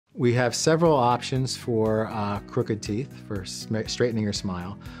We have several options for crooked teeth, for straightening your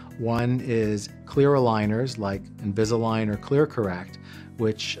smile. One is clear aligners like Invisalign or ClearCorrect,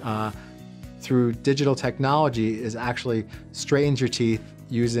 which through digital technology actually straightens your teeth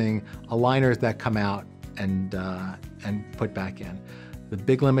using aligners that come out and put back in. The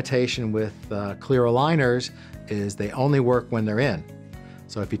big limitation with clear aligners is they only work when they're in.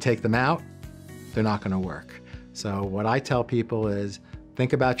 So if you take them out, they're not going to work. So what I tell people is,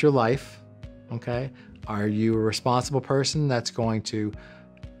 think about your life, okay? Are you a responsible person that's going to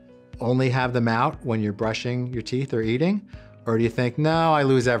only have them out when you're brushing your teeth or eating? Or do you think, no, I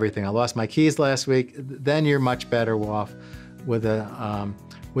lose everything. I lost my keys last week. Then you're much better off with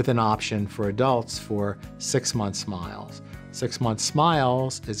an option for adults for 6-month smiles. 6-month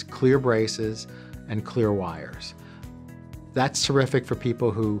smiles is clear braces and clear wires. That's terrific for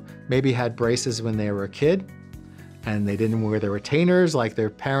people who maybe had braces when they were a kid and they didn't wear their retainers like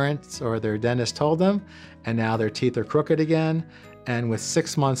their parents or their dentist told them, and now their teeth are crooked again. And with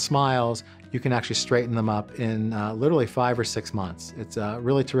 6-month smiles, you can actually straighten them up in literally 5 or 6 months. It's a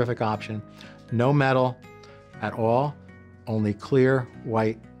really terrific option. No metal at all, only clear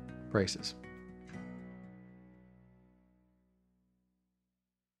white braces.